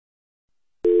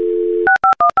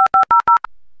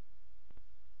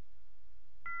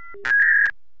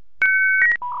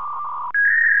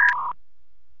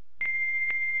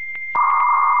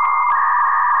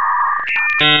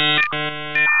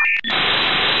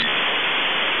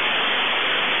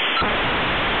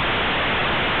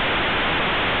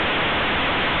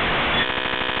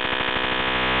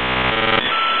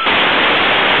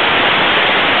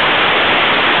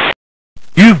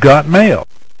got mail.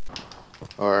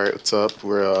 Alright, what's up?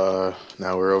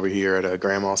 Now we're over here at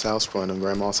Grandma's house, playing on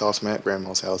Grandma's house map.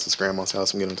 Grandma's house is Grandma's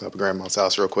house. I'm getting on top of Grandma's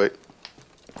house real quick.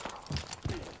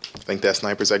 I think that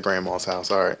sniper's at Grandma's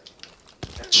house. Alright.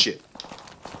 Shit.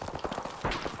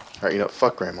 Alright, you know,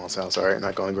 fuck Grandma's house. Alright,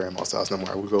 not going to Grandma's house no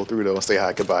more. We'll go through though and say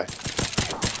hi, goodbye.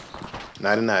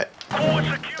 Night and night.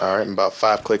 Alright, I'm about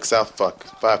 5 clicks south,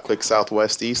 5 clicks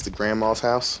southwest east to Grandma's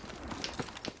house.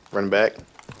 Run back.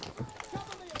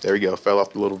 There we go, fell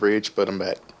off the little bridge, but I'm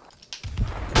back.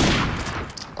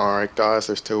 Alright guys,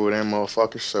 there's 2 of them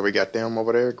motherfuckers, so we got them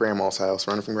over there, Grandma's house,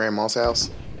 running from Grandma's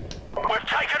house. We've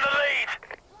taken the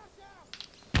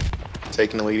lead!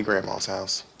 Taking the lead at Grandma's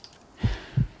house.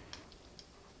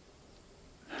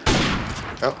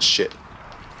 Oh, shit.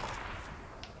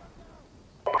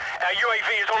 Our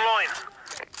UAV is online.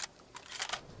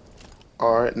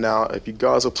 Alright, now, if you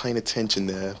guys are paying attention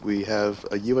there, we have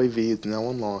a UAV that's now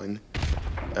online.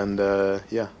 And,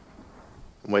 yeah.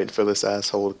 I'm waiting for this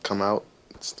asshole to come out.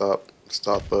 Stop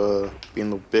being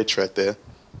a little bitch right there.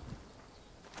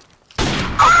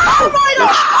 Oh my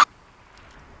God!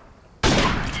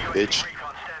 Bitch.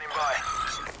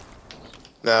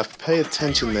 Now, if you pay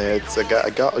attention there, it's I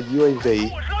got a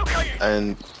UAV,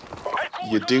 and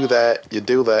you do that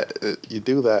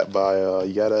by,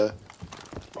 you gotta...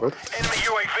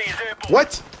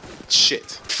 What? Shit.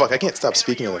 Fuck, I can't stop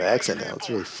speaking with an accent now. It's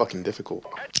really fucking difficult.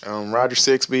 Roger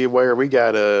 6, be aware, we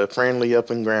got a friendly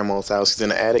up in Grandma's house. He's in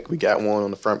the attic. We got one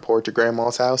on the front porch of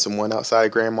Grandma's house and one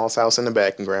outside Grandma's house in the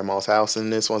back in Grandma's house.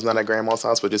 And this one's not at Grandma's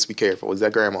house, but just be careful. It's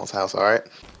at Grandma's house, alright?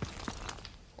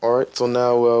 Alright, so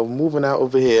now moving out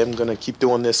over here, I'm gonna keep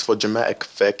doing this for dramatic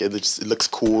effect. It looks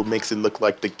cool, makes it look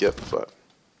like the gift. Fuck.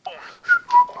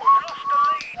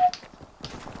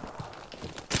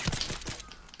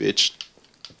 Bitch.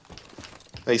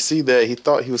 I see that he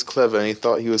thought he was clever and he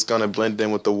thought he was gonna blend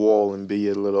in with the wall and be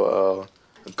a little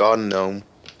a garden gnome,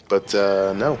 but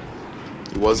no,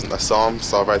 he wasn't. I saw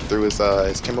right through his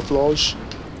camouflage.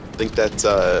 I think that's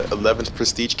 11th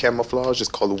prestige camouflage. It's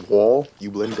called a wall.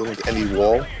 You blend in with any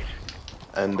wall,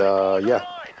 and yeah,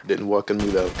 didn't work on me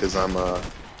though, cause I'm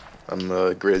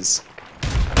Grizz.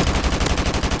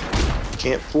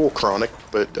 Can't fool Chronic,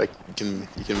 but you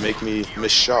can make me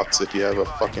miss shots if you have a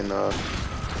fucking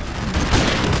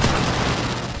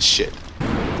shit.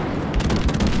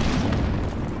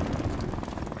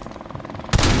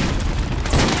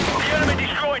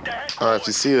 Alright, if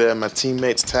you see that, my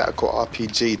teammate's tactical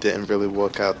RPG didn't really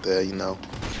work out there, you know.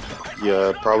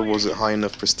 Yeah, probably wasn't high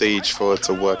enough prestige for it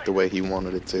to work the way he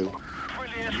wanted it to. But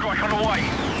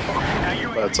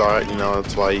it's alright, you know,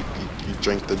 that's why you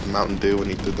drink the Mountain Dew and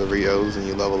eat the Doritos and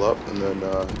you level up, and then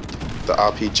the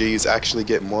RPGs actually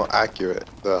get more accurate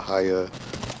the higher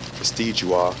prestige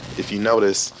you are. If you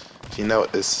notice, you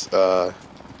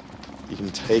can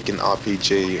take an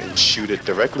RPG and shoot it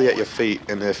directly at your feet,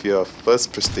 and if you're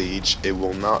first prestige, it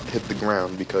will not hit the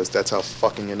ground because that's how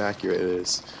fucking inaccurate it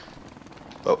is.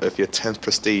 But if you're 10th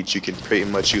prestige, you can pretty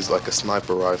much use like a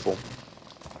sniper rifle.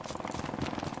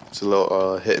 It's a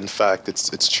little hidden fact.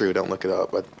 It's true. Don't look it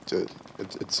up, but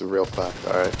it's a real fact.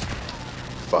 All right.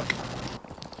 Fuck.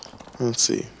 Let's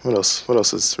see. What else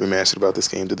is remastered about this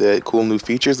game? Did they add cool new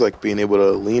features like being able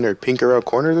to lean or pink around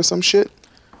corners or some shit?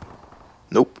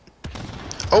 Nope.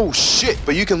 Oh shit,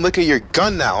 but you can look at your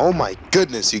gun now. Oh my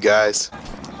goodness, you guys.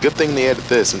 Good thing they added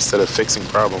this instead of fixing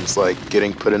problems like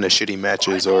getting put into shitty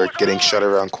matches or getting shut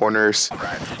around corners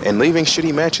and leaving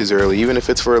shitty matches early, even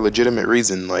if it's for a legitimate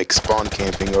reason like spawn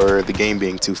camping or the game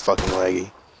being too fucking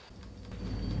laggy.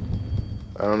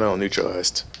 I don't know,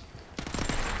 neutralized.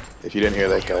 If you didn't hear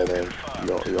that guy, then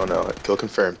you don't know it. Kill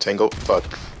confirmed. Tango. Fuck.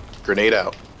 Grenade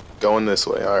out. Going this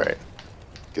way. All right.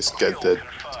 Just get the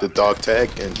dog tag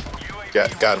and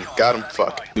got him.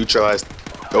 Fuck. Neutralized.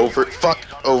 Over. Fuck.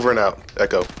 Over and out.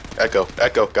 Echo.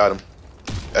 Got him.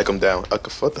 Echo him down. Echo.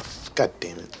 What the? God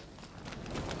damn it.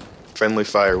 Friendly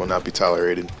fire will not be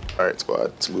tolerated. All right,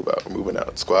 squad. Let's move out. We're moving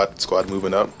out. Squad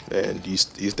moving up, and he's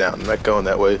down. I'm not going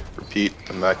that way. Repeat.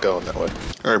 I'm not going that way.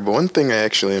 All right, but one thing I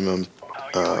actually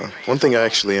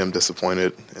am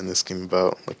disappointed in this game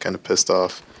about, like kind of pissed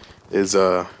off, is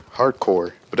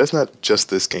hardcore. But that's not just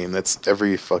this game, that's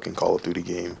every fucking Call of Duty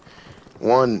game.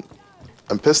 One,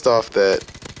 I'm pissed off that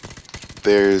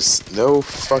there's no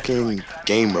fucking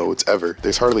game modes ever.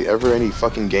 There's hardly ever any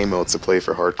fucking game modes to play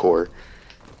for hardcore.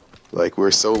 Like,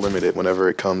 we're so limited whenever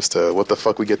it comes to what the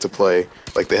fuck we get to play.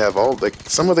 Like, they have all, like,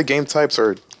 some of the game types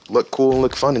are look cool and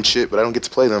look fun and shit, but I don't get to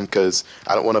play them because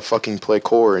I don't want to fucking play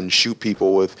core and shoot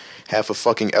people with half a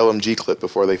fucking LMG clip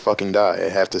before they fucking die. I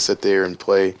have to sit there and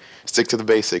stick to the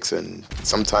basics, and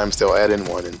sometimes they'll add in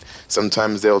one, and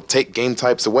sometimes they'll take game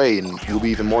types away, and you'll be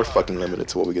even more fucking limited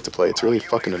to what we get to play. It's really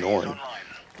fucking annoying.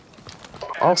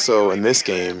 Also, in this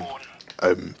game,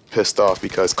 I'm pissed off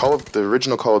because the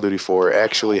original Call of Duty 4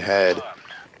 actually had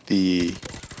the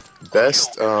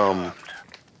best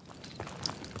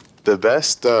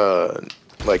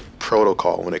like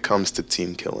protocol when it comes to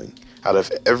team killing. Out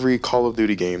of every Call of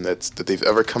Duty game that they've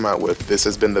ever come out with, this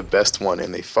has been the best one,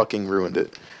 and they fucking ruined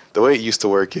it. The way it used to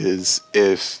work is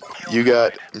if you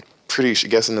got, I'm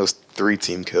guessing those 3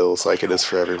 team kills like it is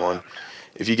for everyone.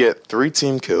 If you get 3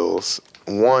 team kills,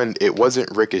 1, it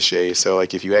wasn't ricochet, so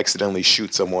like if you accidentally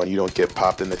shoot someone, you don't get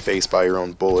popped in the face by your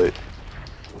own bullet.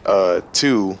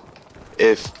 2,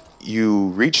 if you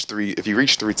reach 3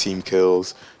 team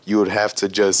kills, you would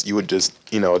just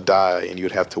die, and you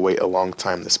would have to wait a long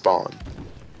time to spawn.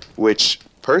 Which,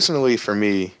 personally for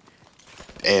me,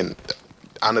 and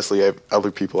honestly I have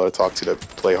other people I talk to that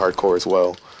play hardcore as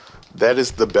well, that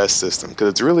is the best system, because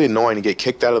it's really annoying to get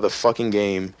kicked out of the fucking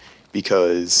game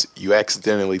because you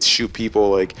accidentally shoot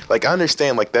people. Like I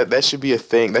understand, like that should be a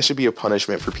thing, that should be a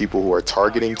punishment for people who are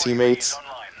targeting teammates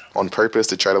on purpose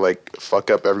to try to like fuck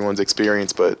up everyone's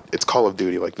experience, but it's Call of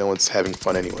Duty, like no one's having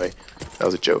fun anyway. That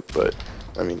was a joke, but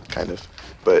I mean kind of.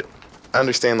 But I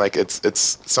understand like it's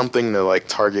something to like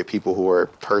target people who are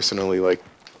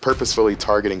purposefully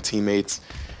targeting teammates,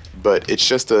 but it's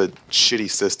just a shitty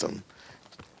system.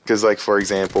 Because like for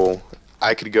example,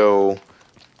 I could go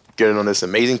getting on this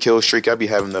amazing kill streak. I'd be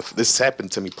having this has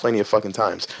happened to me plenty of fucking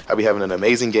times. I'd be having an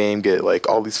amazing game, get like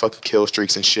all these fucking kill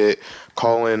streaks and shit,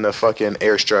 call in a fucking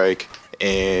airstrike,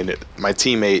 and my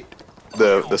teammate,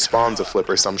 the spawn's a flip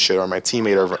or some shit, or my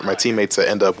teammates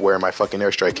end up where my fucking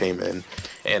airstrike came in,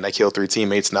 and I kill 3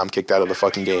 teammates, now I'm kicked out of the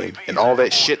fucking game. And all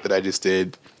that shit that I just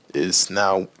did is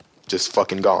now just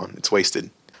fucking gone. It's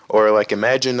wasted. Or like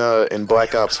imagine in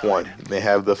Black Ops 1, they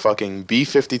have the fucking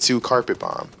B-52 carpet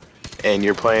bomb, and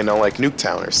you're playing on like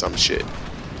Nuketown or some shit.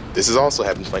 This has also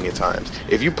happened plenty of times.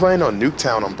 If you're playing on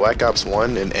Nuketown on Black Ops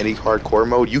 1 in any hardcore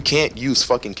mode, you can't use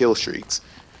fucking kill streaks.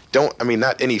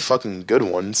 Not any fucking good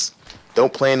ones.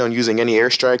 Don't plan on using any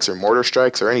airstrikes or mortar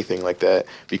strikes or anything like that,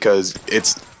 because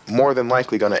it's more than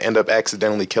likely going to end up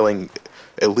accidentally killing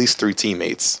at least 3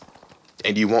 teammates.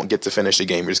 And you won't get to finish the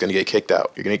game. You're just going to get kicked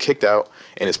out. You're going to get kicked out,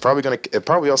 and it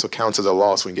probably also counts as a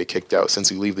loss when you get kicked out since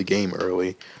you leave the game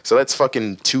early. So that's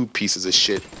fucking 2 pieces of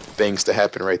shit things to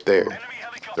happen right there.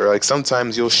 They're like,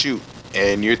 sometimes you'll shoot,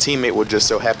 and your teammate will just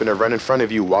so happen to run in front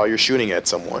of you while you're shooting at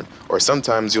someone. Or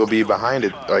sometimes you'll be behind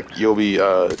it, like you'll be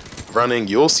running,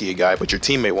 you'll see a guy, but your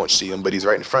teammate won't see him, but he's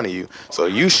right in front of you. So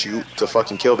you shoot to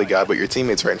fucking kill the guy, but your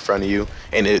teammate's right in front of you,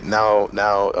 and now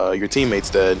your teammate's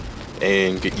dead.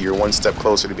 And you're one step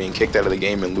closer to being kicked out of the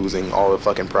game and losing all the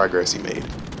fucking progress you made.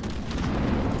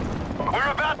 We're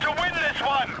about to win this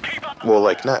one. Keep up. Well,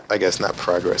 like not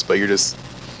progress, but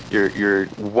you're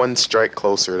one strike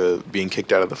closer to being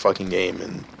kicked out of the fucking game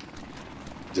and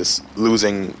just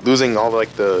losing all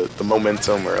like the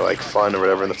momentum or like fun or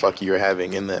whatever the fuck you're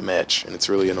having in that match, and it's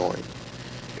really annoying.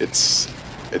 It's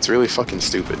really fucking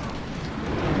stupid.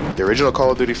 The original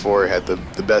Call of Duty 4 had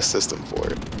the best system for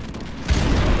it.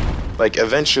 Like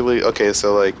eventually, okay,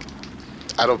 so like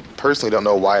I personally don't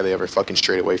know why they ever fucking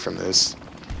strayed away from this.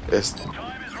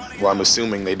 Well, I'm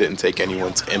assuming they didn't take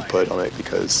anyone's input on it,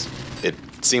 because it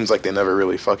seems like they never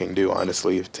really fucking do,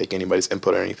 honestly, take anybody's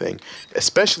input or anything.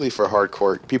 Especially for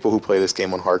hardcore people who play this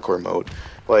game on hardcore mode.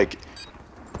 Like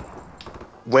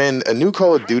when a new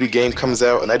Call of Duty game comes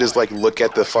out and I just like look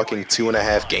at the fucking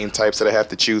 2.5 game types that I have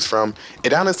to choose from,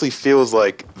 it honestly feels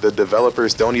like the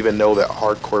developers don't even know that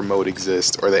hardcore mode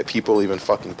exists or that people even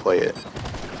fucking play it.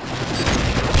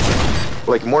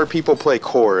 Like more people play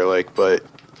core, like, but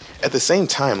at the same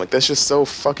time, like that's just so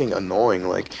fucking annoying.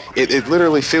 Like it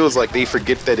literally feels like they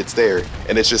forget that it's there,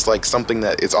 and it's just like something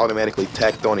that is automatically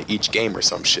tacked on to each game or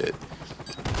some shit.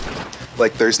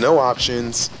 Like there's no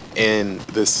options. And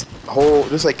there's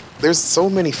so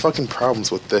many fucking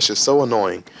problems with this, just so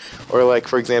annoying. Or like,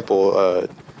 for example,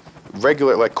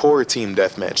 regular like core team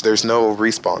deathmatch, there's no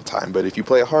respawn time, but if you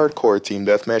play a hardcore team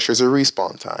deathmatch, there's a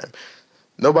respawn time.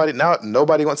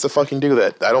 Nobody wants to fucking do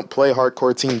that. I don't play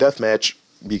hardcore team deathmatch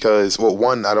because, well,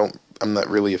 one, I'm not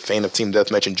really a fan of team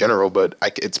deathmatch in general, but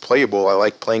it's playable. I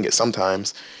like playing it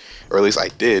sometimes, or at least I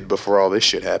did before all this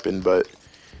shit happened. But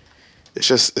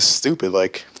it's stupid.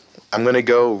 Like, I'm gonna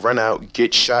go run out,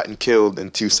 get shot and killed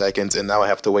in 2 seconds, and now I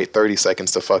have to wait 30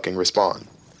 seconds to fucking respawn.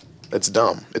 That's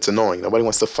dumb. It's annoying. Nobody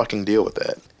wants to fucking deal with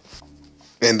that.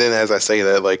 And then as I say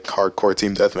that, like, hardcore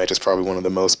team deathmatch is probably one of the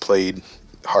most played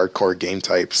hardcore game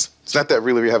types. It's not that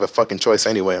really we have a fucking choice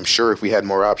anyway. I'm sure if we had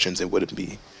more options, it wouldn't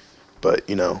be. But,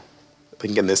 you know, I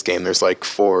think in this game there's like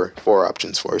four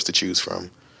options for us to choose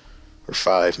from. Or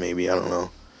 5 maybe, I don't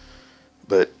know.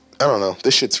 But, I don't know.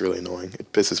 This shit's really annoying.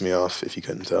 It pisses me off, if you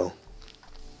couldn't tell.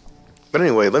 But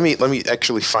anyway, let me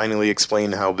actually finally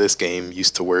explain how this game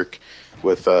used to work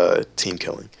with team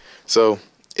killing. So,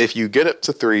 if you get up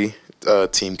to 3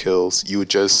 team kills, you would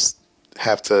just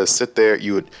have to sit there.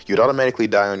 You'd automatically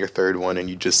die on your 3rd one, and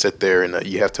you just sit there, and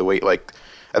you have to wait like,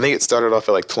 I think it started off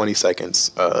at like 20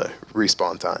 seconds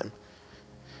respawn time.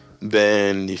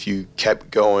 Then if you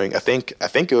kept going, I think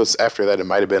it was after that, it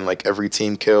might have been like every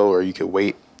team kill, or you could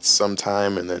wait some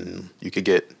time and then you could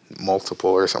get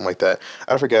multiple or something like that.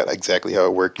 I forgot exactly how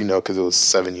it worked, you know, because it was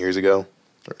 7 years ago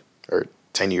or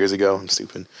 10 years ago. I'm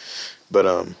stupid.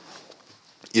 But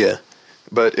yeah.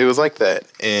 But it was like that.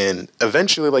 And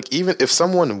eventually, like, even if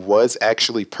someone was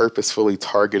actually purposefully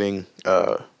targeting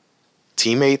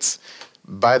teammates,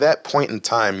 by that point in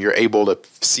time, you're able to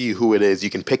see who it is. You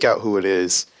can pick out who it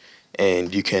is,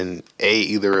 and you can, A,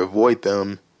 either avoid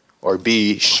them, or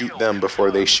B, shoot them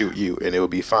before they shoot you, and it will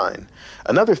be fine.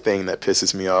 Another thing that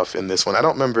pisses me off in this one, I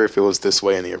don't remember if it was this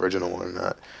way in the original one or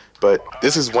not, but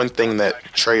this is one thing that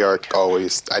Treyarch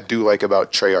I do like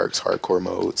about Treyarch's hardcore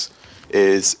modes,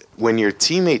 is when your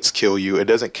teammates kill you, it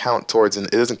doesn't count as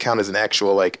an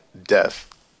actual like death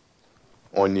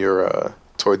on your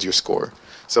towards your score.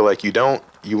 So like your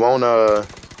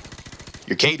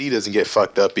KD doesn't get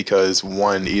fucked up because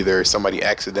 1, either somebody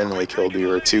accidentally killed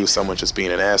you, or 2, someone just being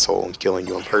an asshole and killing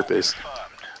you on purpose.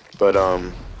 But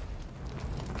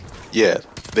yeah,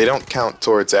 they don't count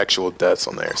towards actual deaths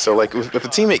on there. So like if a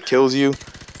teammate kills you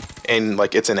and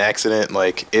like it's an accident,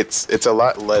 like it's a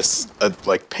lot less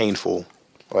like painful,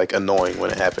 like annoying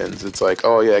when it happens. It's like,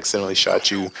 oh yeah, I accidentally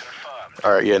shot you.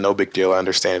 All right, yeah, no big deal. I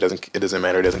understand. It doesn't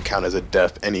matter. It doesn't count as a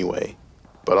death anyway.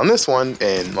 But on this one,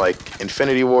 and like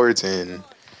Infinity Wards, and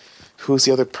who's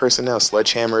the other person now?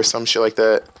 Sledgehammer or some shit like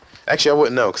that. Actually, I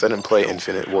wouldn't know because I didn't play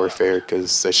Infinite Warfare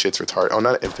because that shit's retarded. Oh,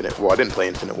 not Infinite. Well, I didn't play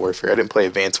Infinite Warfare. I didn't play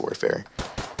Advanced Warfare.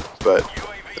 But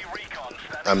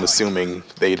I'm assuming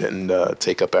they didn't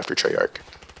take up after Treyarch.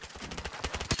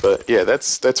 But yeah,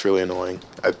 that's really annoying.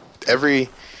 I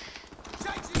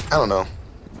don't know.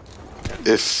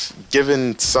 If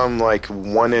given some like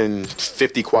 1 in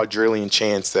 50 quadrillion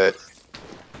chance that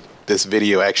this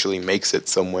video actually makes it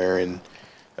somewhere and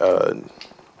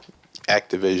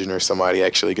Activision or somebody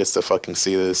actually gets to fucking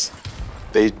see this,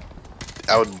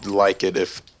 I would like it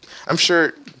if, I'm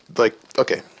sure, like,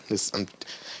 okay,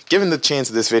 given the chance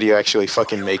that this video actually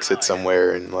fucking makes it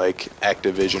somewhere and like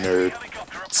Activision or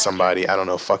somebody, I don't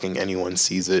know, fucking anyone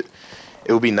sees it,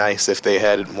 it would be nice if they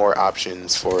had more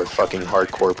options for fucking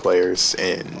hardcore players,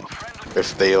 and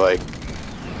if they like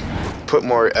put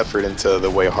more effort into the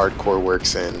way hardcore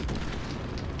works and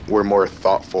were more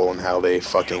thoughtful in how they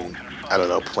fucking, I don't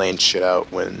know, plan shit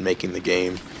out when making the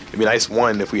game. It'd be nice,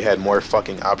 1, if we had more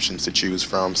fucking options to choose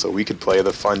from so we could play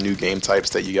the fun new game types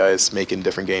that you guys make in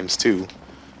different games too.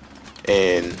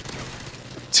 And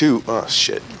 2, oh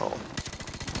shit, oh.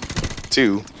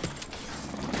 2,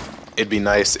 it'd be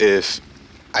nice if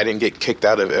I didn't get kicked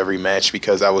out of every match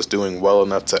because I was doing well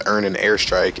enough to earn an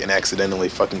airstrike and accidentally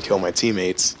fucking kill my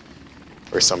teammates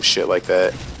or some shit like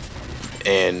that.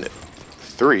 And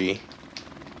 3,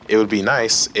 it would be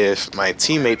nice if my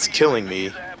teammates killing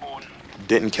me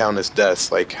didn't count as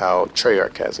deaths like how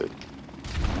Treyarch has it.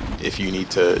 If you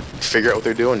need to figure out what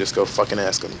they're doing, just go fucking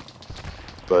ask them.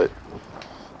 But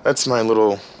that's my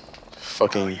little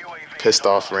fucking pissed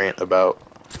off rant about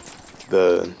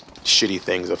the shitty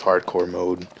things of hardcore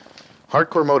mode.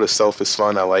 Hardcore mode itself is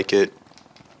fun. I like it.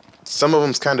 Some of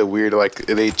them's kind of weird. Like,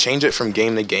 they change it from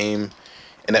game to game,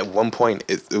 and at one point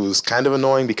it was kind of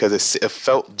annoying because it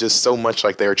felt just so much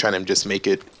like they were trying to just make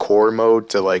it core mode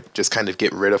to like just kind of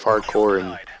get rid of hardcore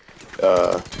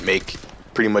and make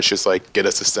pretty much just like get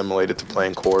us assimilated to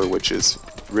playing core, which is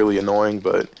really annoying.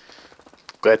 But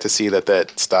glad to see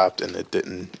that stopped and it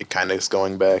didn't. It kind of is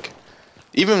going back.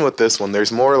 Even with this one,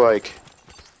 there's more like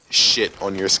shit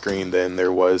on your screen than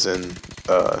there was in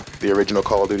the original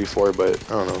Call of Duty 4, but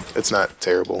I don't know, it's not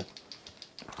terrible.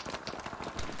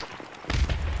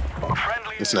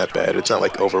 It's not bad, it's not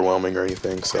like overwhelming or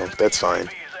anything, so that's fine.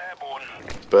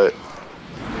 But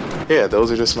yeah,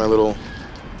 those are just my little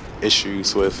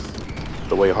issues with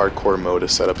the way hardcore mode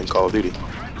is set up in Call of Duty.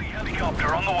 Friendly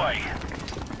helicopter on the way.